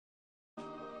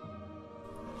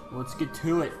Let's get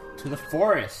to it. To the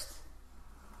forest.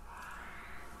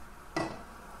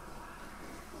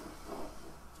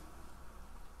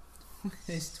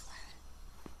 This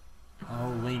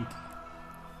Oh, Link.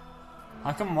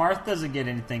 How come Marth doesn't get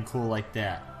anything cool like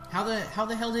that? How the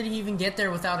hell did he even get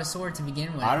there without a sword to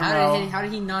begin with? I don't know. How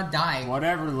did he not die?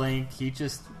 Whatever, Link. He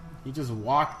just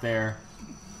walked there.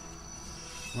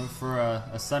 Went for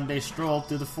a Sunday stroll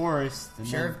through the forest. And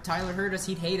Sure, then, if Tyler heard us,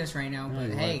 he'd hate us right now.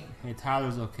 But hey, hey,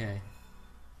 Tyler's okay.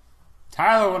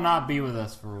 Tyler will not be with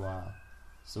us for a while,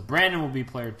 so Brandon will be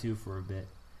player 2 for a bit.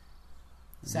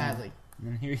 sadly,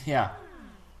 And then here, yeah.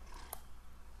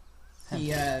 he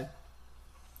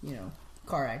you know,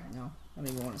 car act. No, I don't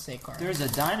even want to say car. There's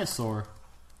a dinosaur.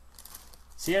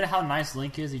 See how nice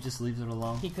Link is? He just leaves it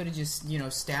alone. He could have just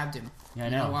stabbed him. Yeah, I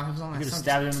know. While he was on He that could have sun.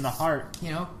 stabbed him in the heart.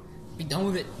 Be done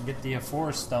with it. And get the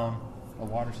forest stone. The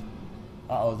water.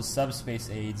 Uh-oh, the subspace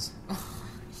aids.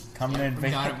 Coming to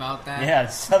invade. Forgot about that. Yeah,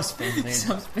 subspace aids.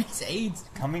 Subspace aids.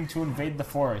 Coming to invade the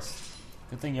forest.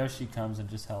 Good thing Yoshi comes and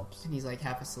just helps. And he's like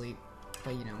half asleep,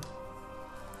 but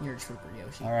you're a trooper,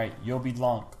 Yoshi. Alright, you'll be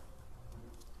Lonk.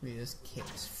 Look at this kid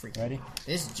is freaking. Ready?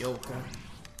 This Joker.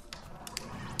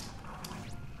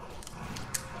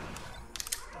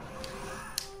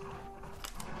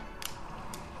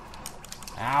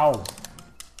 Ow!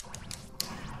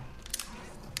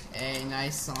 Hey,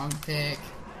 nice song pick.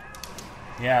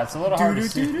 Yeah, it's a little hard to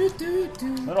see. A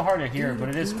little hard to hear, but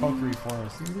it is Kokiri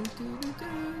Forest.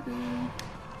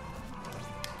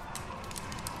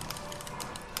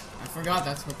 I forgot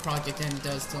that's what Project M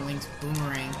does to Link's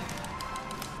boomerang.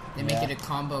 They make it a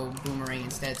combo boomerang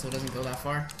instead, so it doesn't go that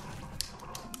far.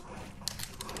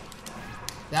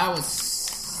 That was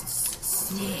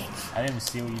sick. I didn't even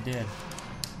see what you did.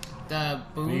 The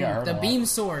the beam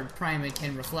sword prime it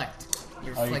can reflect.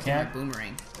 You're reflecting my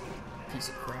boomerang. Piece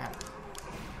of crap.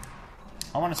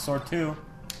 I want a sword too.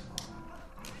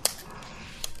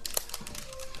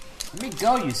 Let me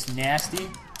go, you nasty.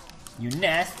 You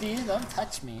nasty, don't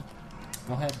touch me.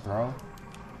 Go ahead, bro.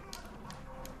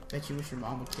 Bet you wish your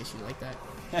mom would kiss you like that.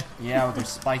 Yeah, with her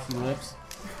spiky lips.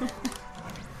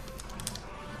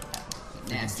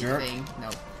 Nasty jerk. thing.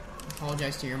 Nope.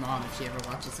 Apologize to your mom if she ever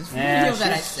watches this Nah, video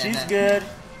that I said she's that. good.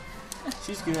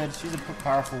 She's good. She's a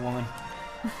powerful woman.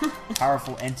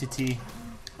 Powerful entity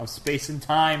of space and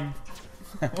time.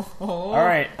 Oh.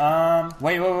 Alright,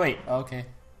 wait. Okay.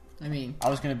 I mean, I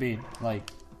was gonna be, like...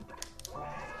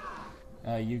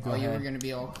 you go ahead. you were gonna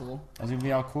be all cool. I was gonna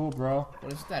be all cool, bro.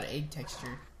 What is that egg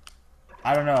texture?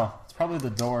 I don't know. It's probably the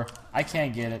door. I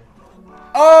can't get it.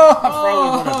 Oh! I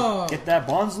probably would've. Get that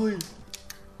Bonsley!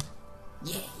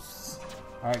 Yes!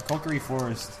 Alright, Kokiri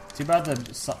Forest. Too bad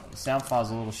the sound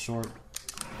file's a little short.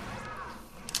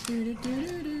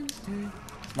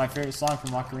 It's my favorite song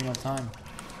from Ocarina of Time.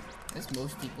 That's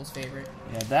most people's favorite.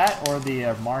 Yeah, that or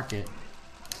the market.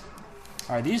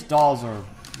 Alright, these dolls are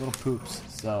little poops,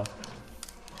 so...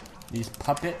 These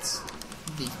puppets.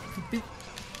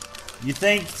 You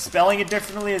think spelling it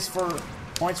differently is for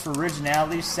points for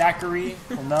originality, Sakurai?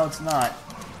 Well, no, it's not.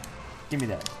 Give me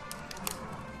that.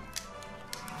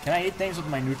 Can I eat things with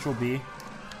my neutral B?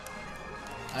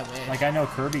 I wish. Like, I know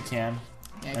Kirby can.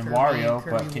 Yeah, and Kirby, Wario,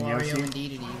 Kirby, but can Wario, Yoshi? and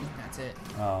Dedede. That's it.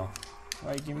 Oh.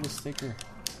 Alright, give me the sticker.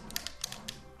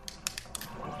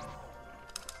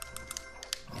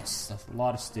 Yes, a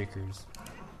lot of stickers.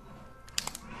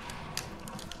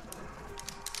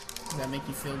 Does that make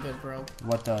you feel good, bro?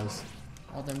 What does?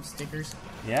 All them stickers?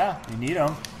 Yeah, you need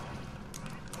them.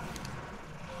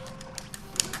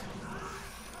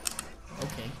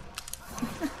 Okay.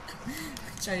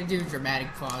 Trying to do a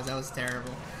dramatic pause. That was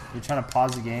terrible. You're trying to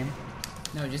pause the game?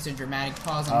 No, just a dramatic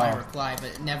pause on my reply,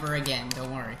 but never again.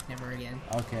 Don't worry. Never again.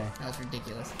 Okay. That was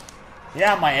ridiculous.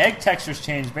 Yeah, my egg texture's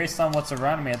changed based on what's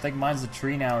around me. I think mine's a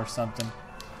tree now or something.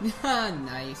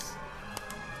 Nice.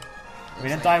 We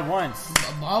didn't die once.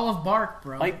 A ball of bark,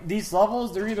 bro. Like, these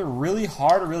levels, they're either really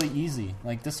hard or really easy.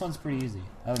 Like, this one's pretty easy.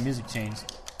 Oh, the music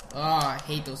changed. Oh, I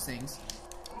hate those things.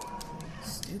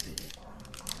 Stupid.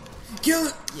 Kill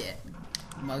it! Yeah.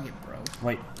 Mug it, bro.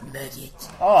 Wait. Mug it.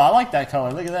 Oh, I like that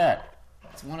color. Look at that.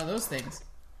 It's one of those things.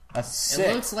 That's sick.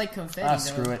 It looks like confetti, Ah, though.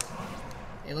 screw it.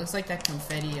 It looks like that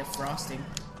confetti of frosting.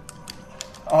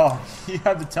 Oh, you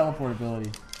have the teleport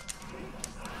ability.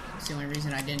 It's the only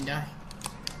reason I didn't die.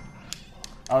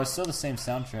 Oh, it's still the same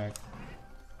soundtrack.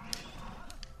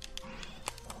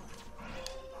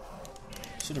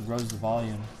 Should have rose the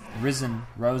volume. Rosin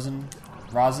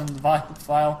the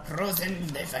file. Frozen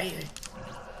the fire.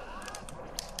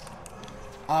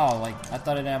 Oh, like, I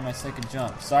thought I'd have my second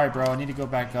jump. Sorry, bro, I need to go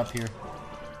back up here.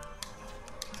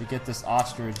 To get this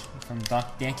ostrich from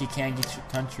Donkey Kangi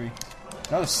country.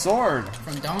 Another sword.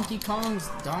 From Donkey Kong's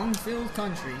Dong-filled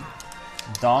country.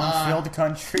 Dong-filled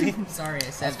country? Sorry, I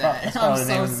said That's that. probably I'm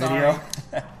the name so of the sorry.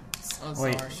 video. So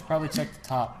Wait, sorry. should probably check the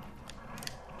top.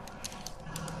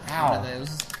 One Ow. of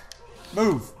those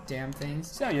Move. damn things.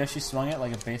 See how Yoshi swung it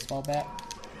like a baseball bat?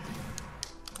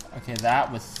 Okay, that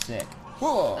was sick.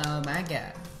 Whoa. Oh my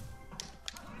god.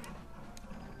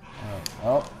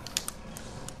 Oh.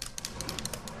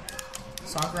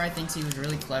 Sakurai thinks he was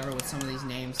really clever with some of these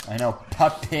names. I know.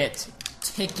 Puppet.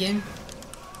 Ticken.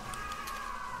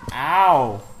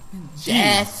 Ow.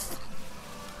 Death.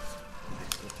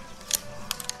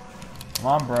 Come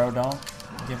on, bro. Don't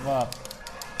give up.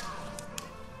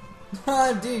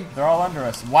 Oh, dude. They're all under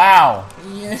us. Wow.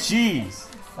 Yeah. Jeez.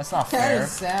 That's not That fair.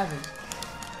 is savage.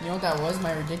 You know what that was?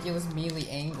 My ridiculous melee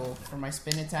angle for my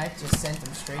spin attack just sent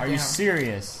them straight down. Are you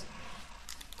serious?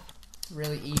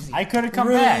 Really easy. I could have come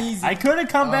Really back. easy. I could have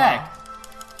come back.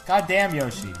 God damn,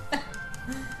 Yoshi.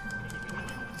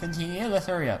 Continue. Let's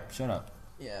hurry up. Shut up.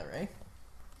 Yeah, right?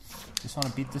 Just want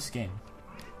to beat this game.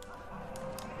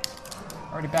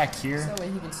 Already back here. So that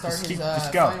way he can start Just his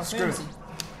just go. Final Screw it. Fantasy.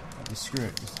 Just screw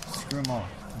it. Just screw them all.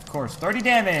 Of course. 30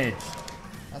 damage.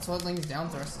 That's what Link's down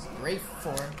thrust is great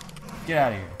for. Get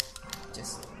out of here.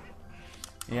 Just,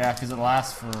 Yeah, because it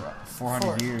lasts for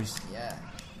 400 years. yeah.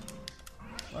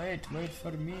 Wait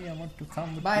for me. I want to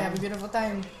come with Bye, you. have a beautiful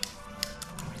time.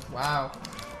 Wow.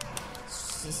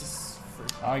 This is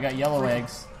Oh, I got yellow freaking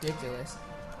eggs. ridiculous.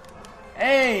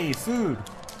 Hey, food.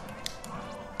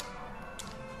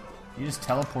 You just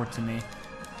teleport to me.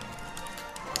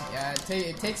 Yeah,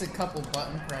 it takes a couple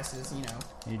button presses, you know.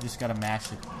 You just gotta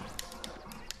mash it.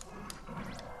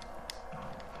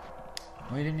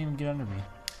 Oh, you didn't even get under me.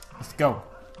 Let's go.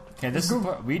 Okay, this is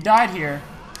we died here.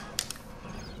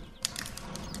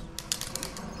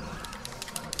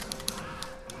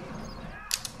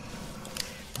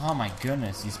 Oh my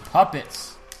goodness, these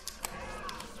puppets.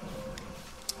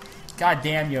 God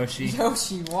damn, Yoshi.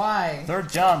 Yoshi, why? Third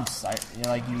jumps,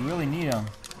 you really need them.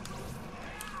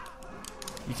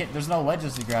 You can't. There's no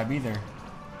ledges to grab either.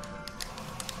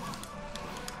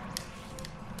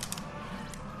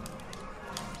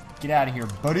 Get out of here,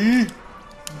 buddy.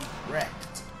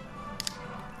 Wrecked.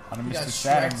 On He got Mr.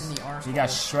 Saturn. Shrek'd in the arsehole. He got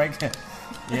Shrek.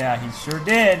 Yeah, he sure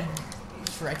did.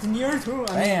 Shrek in the arsehole.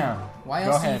 I Bam. mean, why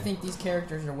Go else do ahead. you think these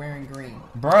characters are wearing green?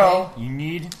 Bro, Okay? you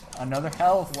need another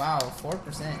health. Wow,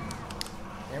 4%.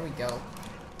 There we go.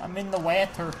 I'm in the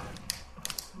water.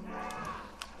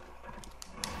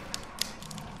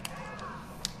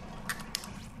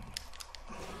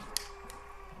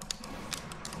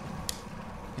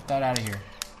 Get that out of here.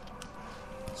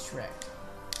 Shrek.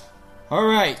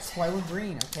 Alright. That's why we're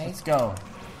green, okay? Let's go.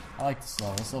 I like this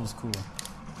level. This level's cool.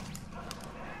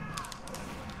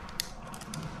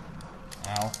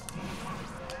 Ow.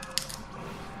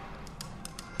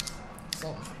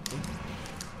 So,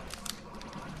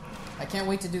 I can't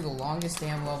wait to do the longest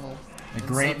damn level. The in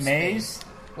Great Subspace. Maze?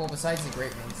 Well, besides the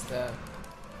Great Maze,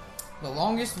 the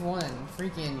longest one,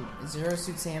 freaking Zero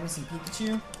Suit Samus and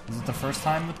Pikachu. Is it the first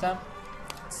time with them?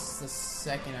 It's the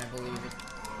second, I believe.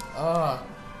 Ugh,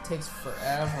 takes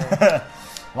forever.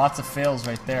 Lots of fails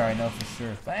right there, I know for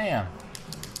sure. Bam!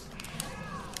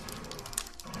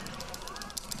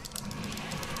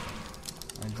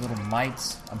 These little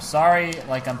mites. I'm sorry,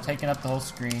 like I'm taking up the whole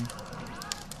screen.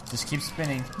 Just keep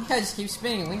spinning. Yeah, just keep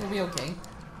spinning. Link will be okay.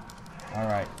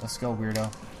 Alright, let's go,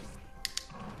 weirdo.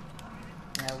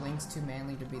 Yeah, Link's too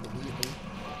manly to be the weeaboo.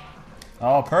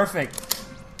 Oh, perfect.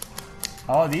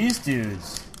 Oh, these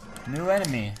dudes. New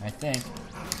enemy, I think.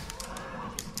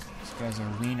 These guys are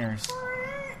wieners.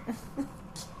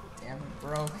 Damn it,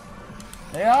 bro.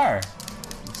 They are.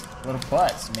 These little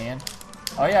butts, man.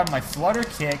 Oh yeah, my flutter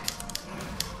kick.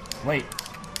 Wait.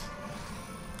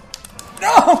 No!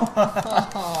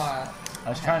 I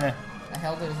was trying to... I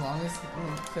held it as long as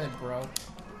I could, bro.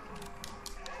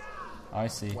 Oh, I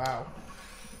see. Wow.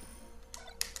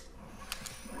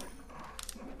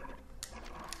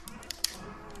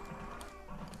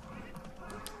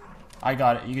 I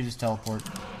got it. You can just teleport.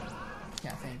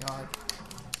 Yeah, thank God.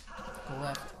 Go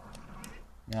left.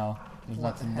 No, there's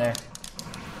What the nothing hell? there.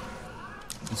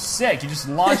 You're sick. You just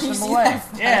launched You him see away. that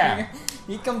fire? Yeah.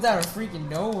 He comes out of freaking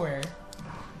nowhere.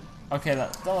 Okay,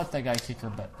 don't let that guy kick her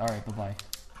butt. Alright, bye-bye.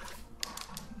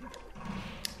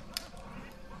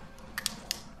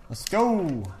 Let's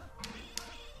go!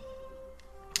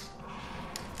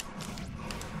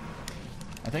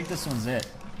 I think this one's it.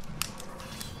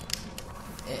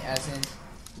 As in,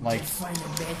 Like- you find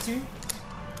it better?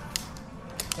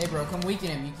 Hey, bro, come weaken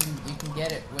him. You can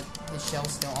get it with his shell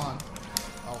still on.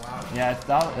 Oh wow. Yeah,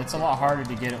 it's a lot harder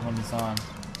to get it when it's on.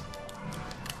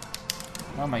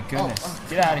 Oh my goodness. Oh.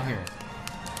 Get out of here.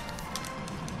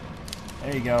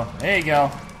 There you go. There you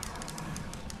go.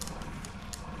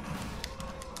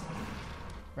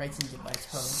 Right into my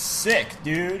toe. Sick,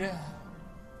 dude.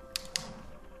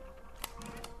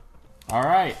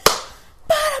 Alright.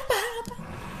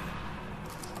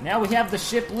 Now we have the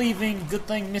ship leaving. Good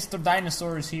thing Mr.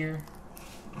 Dinosaur is here.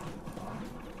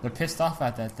 They're pissed off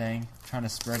at that thing. Trying to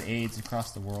spread AIDS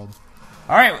across the world.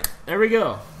 Alright, there we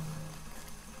go.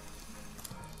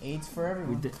 AIDS for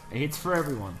everyone. AIDS for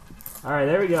everyone. Alright,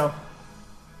 there we go.